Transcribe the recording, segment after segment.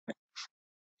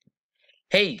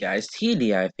Hey guys,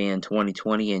 TDI Fan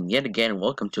 2020, and yet again,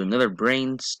 welcome to another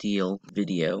Brain Steel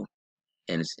video.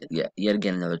 And it's yet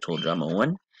again another Tool Drama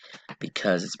one,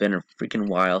 because it's been a freaking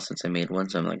while since I made one,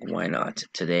 so I'm like, why not?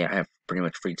 Today I have pretty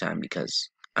much free time because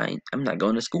I'm not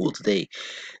going to school today.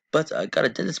 But I got a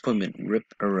dentist appointment,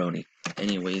 rip-a-roni.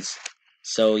 Anyways,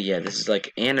 so yeah, this is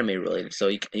like anime related,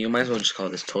 so you might as well just call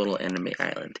this Total Anime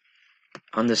Island.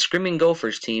 On the Screaming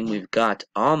Gophers team, we've got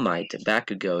All Might,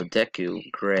 Bakugo, Deku,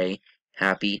 Gray,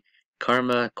 Happy,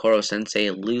 Karma, Koro-sensei,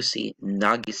 Lucy,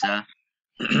 Nagisa,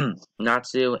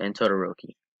 Natsu, and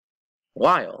Todoroki.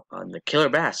 While on the Killer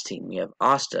Bass team, we have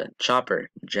Asta, Chopper,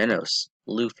 Genos,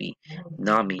 Luffy,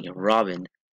 Nami, Robin,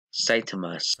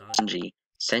 Saitama, Sanji,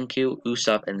 Senku,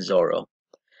 Usopp, and Zoro.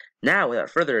 Now, without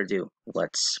further ado,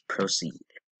 let's proceed.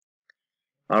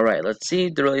 Alright, let's see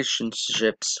the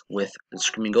relationships with the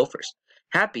Screaming Gophers.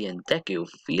 Happy and Deku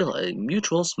feel a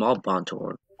mutual small bond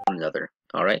toward one another.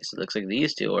 Alright, so it looks like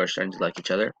these two are starting to like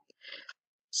each other.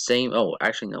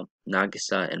 Actually no,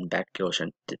 Nagisa and Bakugo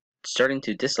are starting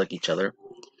to dislike each other.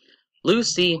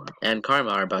 Lucy and Karma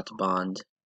are about to bond.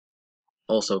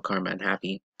 Also Karma and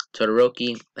Happy.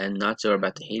 Todoroki and Natsu are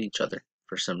about to hate each other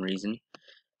for some reason.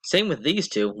 Same with these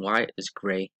two. Why is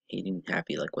Gray hating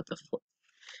Happy? Like, what the flip?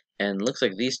 And looks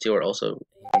like these two are also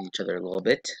hating each other a little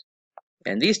bit.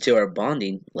 And these two are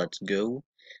bonding. Let's go.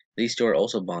 These two are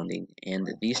also bonding.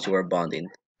 And these two are bonding.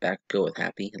 Back go with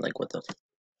Happy. Like, what the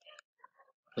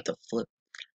flip?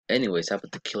 Anyways, how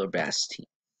about the Killer Bass team?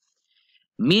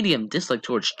 Medium dislike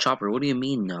towards Chopper. What do you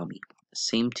mean, Nami?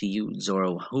 Same to you,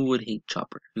 Zoro. Who would hate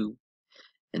Chopper? Who?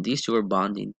 And these two are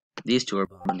bonding. These two are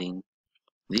bonding.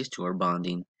 These two are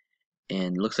bonding.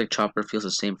 And looks like Chopper feels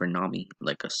the same for Nami.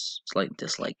 Like a slight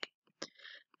dislike.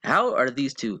 How are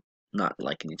these two not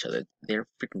liking each other? They're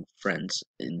freaking friends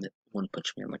in One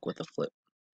Punch Man, like, with a flip.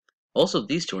 Also,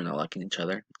 these two are not liking each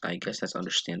other. I guess that's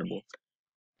understandable.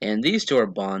 And these two are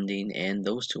bonding, and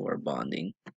those two are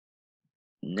bonding.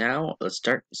 Now, let's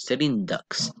start sitting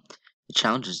ducks. The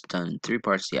challenge is done in 3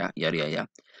 parts. Yeah.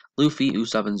 Luffy,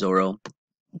 Usopp, and Zoro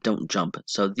don't jump.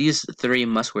 So these 3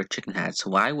 must wear chicken hats.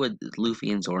 Why would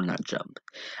Luffy and Zoro not jump?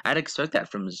 I'd expect that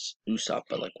from Usopp,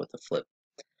 but like, with a flip.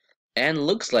 And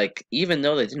looks like, even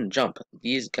though they didn't jump,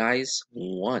 these guys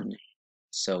won.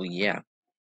 So, yeah.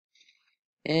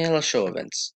 And let's show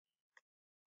events.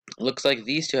 Looks like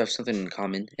these two have something in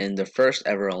common in the first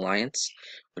ever alliance,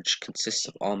 which consists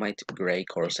of All Might, Gray,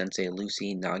 Koro-sensei,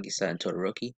 Lucy, Nagisa, and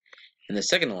Todoroki. And the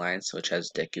second alliance, which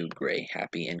has Deku, Gray,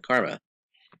 Happy, and Karma.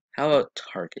 How about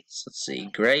targets? Let's see.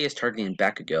 Gray is targeting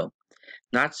Bakugo.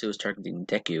 Natsu is targeting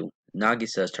Deku.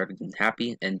 Nagisa is targeting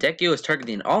Happy. And Deku is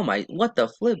targeting All Might. What the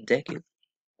flip, Deku?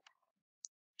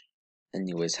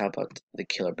 Anyways, how about the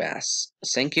Killer Bass?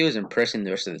 Senku is impressing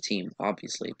the rest of the team,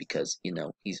 obviously, because, you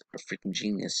know, he's a freaking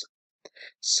genius.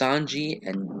 Sanji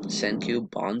and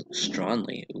Senku bond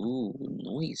strongly. Ooh,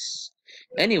 nice.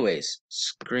 Anyways,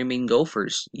 Screaming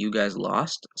Gophers, you guys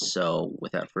lost, so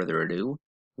without further ado,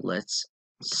 let's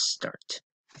start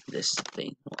this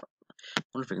thing. I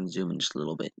wonder if I can zoom in just a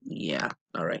little bit. Yeah,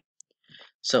 alright.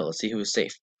 So, let's see who is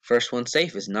safe. First one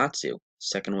safe is Natsu.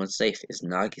 Second one safe is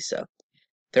Nagisa.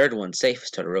 Third one safe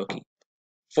is Todoroki.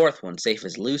 Fourth one safe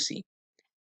is Lucy.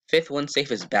 Fifth one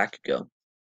safe is Bakugo.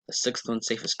 The sixth one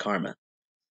safe is Karma.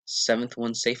 Seventh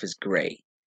one safe is Gray.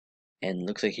 And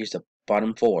looks like here's the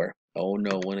bottom 4. Oh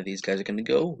no, one of these guys are gonna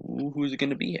go. Ooh, who's it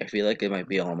gonna be? I feel like it might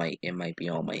be All Might. It might be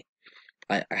All Might.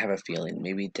 I have a feeling.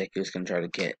 Maybe Deku's gonna try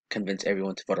to convince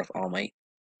everyone to vote off All Might.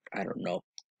 I don't know.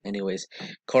 Anyways,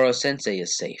 Koro-sensei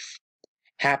is safe.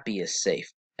 Happy is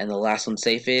safe. And the last one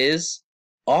safe is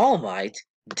All Might.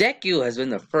 Deku has been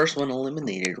the first one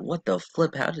eliminated. What the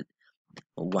flip? How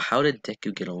did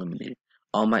Deku get eliminated?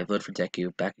 All Might voted for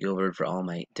Deku. Bakugo voted for All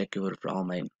Might. Deku voted for All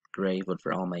Might. Gray voted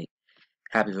for All Might.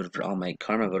 Happy voted for All Might.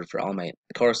 Karma voted for All Might.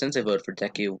 Koro-sensei voted for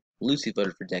Deku. Lucy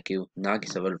voted for Deku.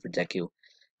 Nagisa voted for Deku.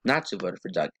 Natsu voted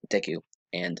for Deku.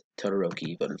 And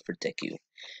Todoroki voted for Deku.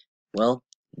 Well,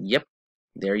 yep.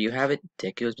 There you have it.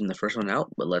 Deku has been the first one out,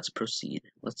 but let's proceed.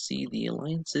 Let's see the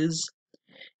alliances.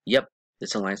 Yep,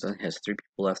 this alliance only has 3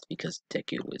 people left because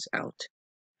Deku is out.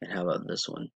 And how about this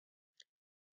one?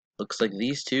 Looks like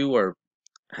these two are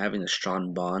having a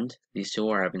strong bond. These two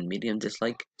are having medium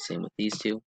dislike. Same with these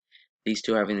two. These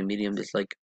two are having a medium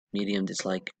dislike,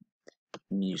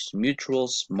 mutual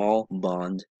small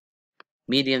bond,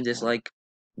 medium dislike,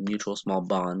 mutual small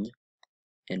bond,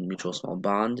 and mutual small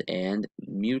bond, and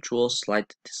mutual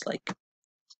slight dislike.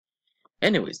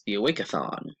 Anyways, the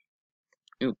Awake-a-thon.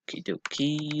 Okie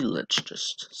dokie, let's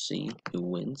just see who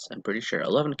wins. I'm pretty sure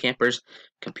 11 campers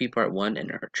complete part 1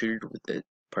 and are treated with the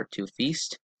part 2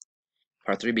 feast.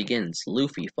 Part 3 begins.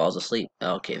 Luffy falls asleep.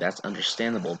 Okay, that's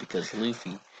understandable because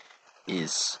Luffy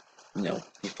is,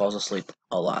 he falls asleep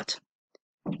a lot.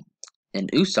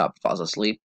 And Usopp falls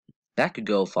asleep.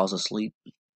 Bakugo falls asleep.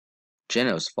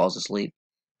 Genos falls asleep.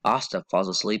 Asta falls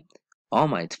asleep. All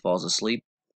Might falls asleep.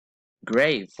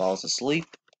 Gray falls asleep.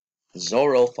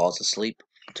 Zoro falls asleep.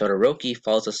 Todoroki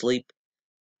falls asleep.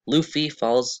 Luffy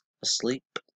falls asleep.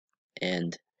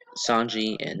 And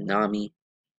Sanji and Nami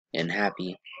and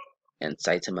Happy and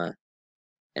Saitama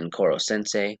and Koro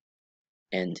Sensei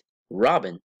and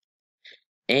Robin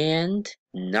and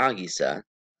Nagisa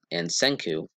and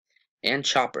Senku and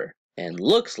Chopper. And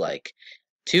looks like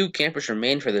 2 campers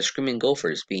remain for the Screaming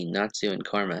Gophers, being Natsu and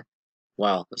Karma,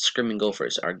 while the Screaming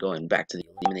Gophers are going back to the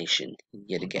elimination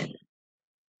yet again.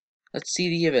 Let's see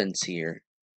the events here.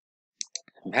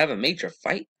 Have a major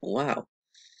fight? Wow.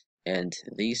 And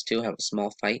these two have a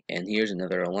small fight, and here's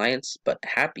another alliance, but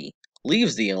Happy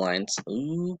leaves the alliance.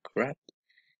 Ooh, crap.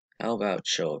 How about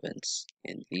show events?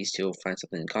 And these two will find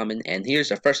something in common, and here's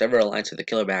the first ever alliance with the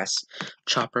Killer Bass,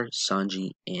 Chopper,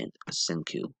 Sanji, and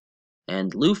Senku.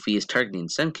 And Luffy is targeting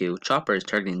Senku, Chopper is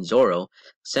targeting Zoro,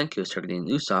 Senku is targeting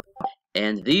Usopp,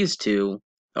 and these two,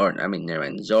 never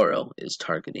mind, Zoro is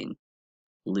targeting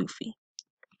Luffy.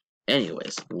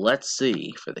 Anyways, let's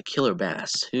see for the Killer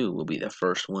Bass, who will be the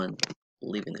first one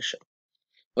leaving the show.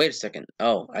 Wait a second.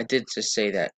 Oh, I did just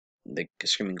say that the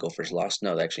Screaming Gophers lost.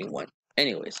 No, they actually won.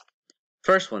 Anyways,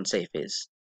 first one safe is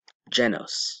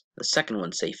Genos. The second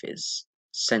one safe is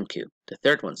Senku. The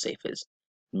third one safe is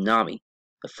Nami.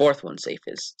 The fourth one safe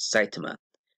is Saitama.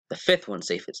 The fifth one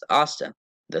safe is Asta.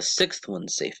 The sixth one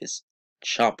safe is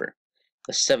Chopper.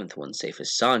 The seventh one safe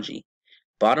is Sanji.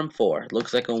 Bottom 4.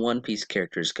 Looks like a One Piece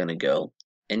character is gonna go.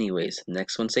 Anyways,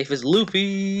 next one safe is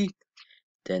Luffy.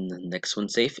 Then the next one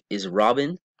safe is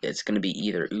Robin. It's gonna be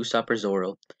either Usopp or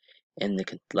Zoro. And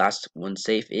the last one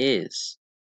safe is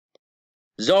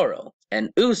Zoro. And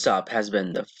Usopp has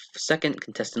been the second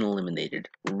contestant eliminated.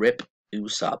 Rip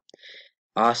Usopp.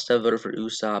 Asta voted for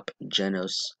Usopp,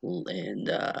 Genos, and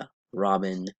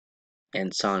Robin,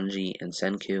 and Sanji, and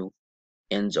Senku,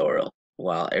 and Zoro.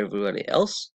 While everybody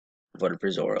else voted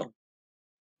for Zoro.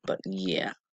 But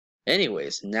yeah.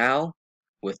 Anyways, now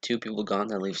with 2 people gone,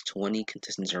 that leaves 20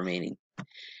 contestants remaining.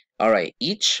 Alright,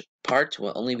 each part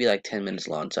will only be like 10 minutes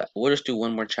long, so we'll just do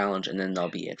one more challenge and then that'll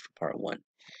be it for part 1.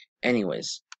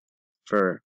 Anyways,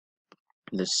 for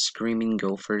the Screaming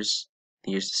Gophers,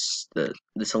 here's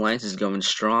this alliance is going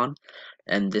strong,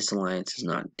 and this alliance is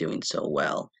not doing so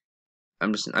well.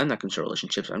 I'm not gonna show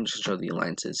relationships, I'm just gonna show the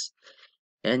alliances.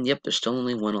 And yep, there's still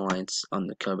only one alliance on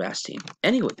the Killer Bass team.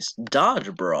 Anyways,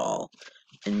 Dodge Brawl.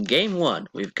 In game 1,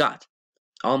 we've got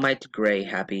All Might, Gray,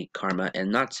 Happy, Karma,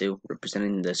 and Natsu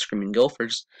representing the Screaming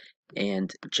Gophers,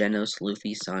 and Genos,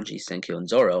 Luffy, Sanji, Senku, and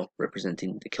Zoro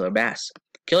representing the Killer Bass.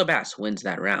 Killer Bass wins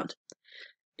that round.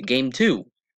 Game 2,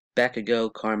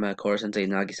 Bakugo, Karma, Koro Sensei,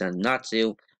 Nagisa, and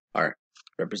Natsu are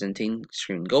representing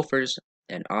Screaming Gophers,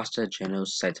 and Asta,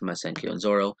 Genos, Saitama, Senku, and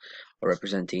Zoro are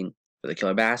representing for the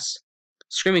Killer Bass.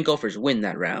 Screaming Gophers win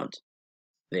that round.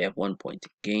 They have 1 point.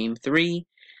 Game 3,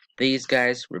 these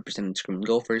guys representing Screaming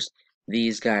Gophers,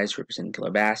 these guys representing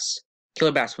Killer Bass.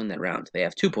 Killer Bass win that round. They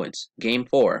have 2 points. Game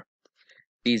 4,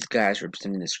 these guys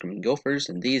representing the Screaming Gophers,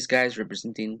 and these guys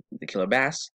representing the Killer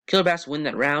Bass. Killer Bass win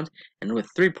that round, and with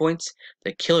 3 points,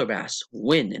 the Killer Bass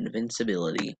win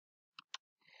invincibility.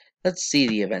 Let's see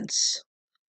the events.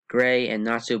 Gray and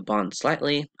Natsu bond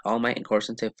slightly. All Might and Koro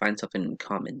Sensei find something in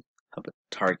common. How about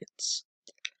targets?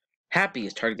 Happy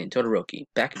is targeting Todoroki.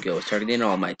 Bakugo is targeting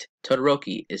All Might.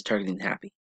 Todoroki is targeting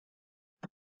Happy.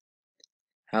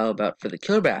 How about for the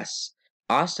Killer Bass?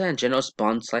 Asta and Genos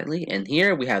bond slightly, and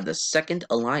here we have the second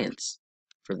alliance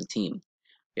for the team,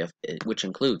 which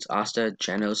includes Asta,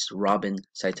 Genos, Robin,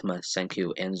 Saitama,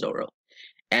 Senku, and Zoro.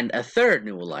 And a third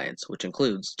new alliance, which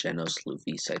includes Genos,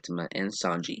 Luffy, Saitama, and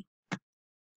Sanji.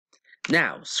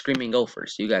 Now, Screaming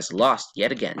Gophers, you guys lost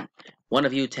yet again. One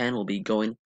of you 10 will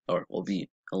be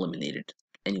eliminated.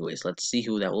 Anyways, let's see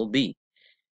who that will be.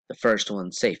 The first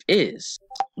one safe is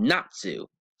Natsu.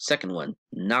 Second one,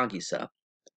 Nagisa.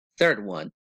 Third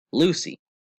one, Lucy.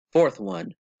 Fourth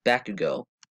one, Bakugo.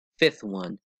 Fifth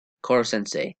one, Koro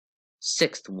Sensei.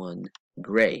 Sixth one,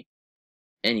 Gray.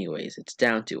 Anyways, it's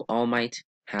down to All Might,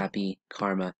 Happy,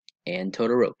 Karma, and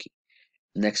Todoroki.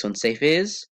 The next one safe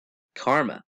is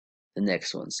Karma. The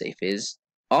next one safe is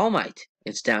All Might.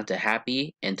 It's down to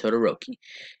Happy and Todoroki.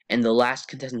 And the last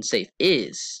contestant safe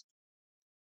is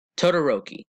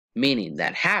Todoroki, meaning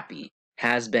that Happy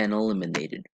has been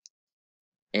eliminated.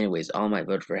 Anyways, All Might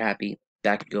voted for Happy,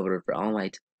 Bakugo voted for All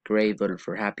Might, Gray voted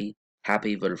for Happy,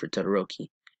 Happy voted for Todoroki,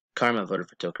 Karma voted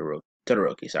for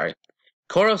Todoroki, sorry.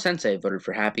 Koro Sensei voted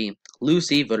for Happy.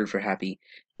 Lucy voted for Happy.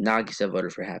 Nagisa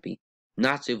voted for Happy.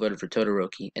 Natsu voted for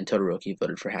Todoroki, and Todoroki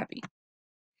voted for Happy.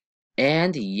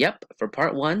 And yep, for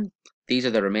part 1, these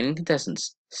are the remaining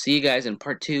contestants. See you guys in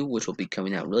part 2, which will be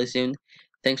coming out really soon.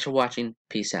 Thanks for watching.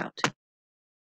 Peace out.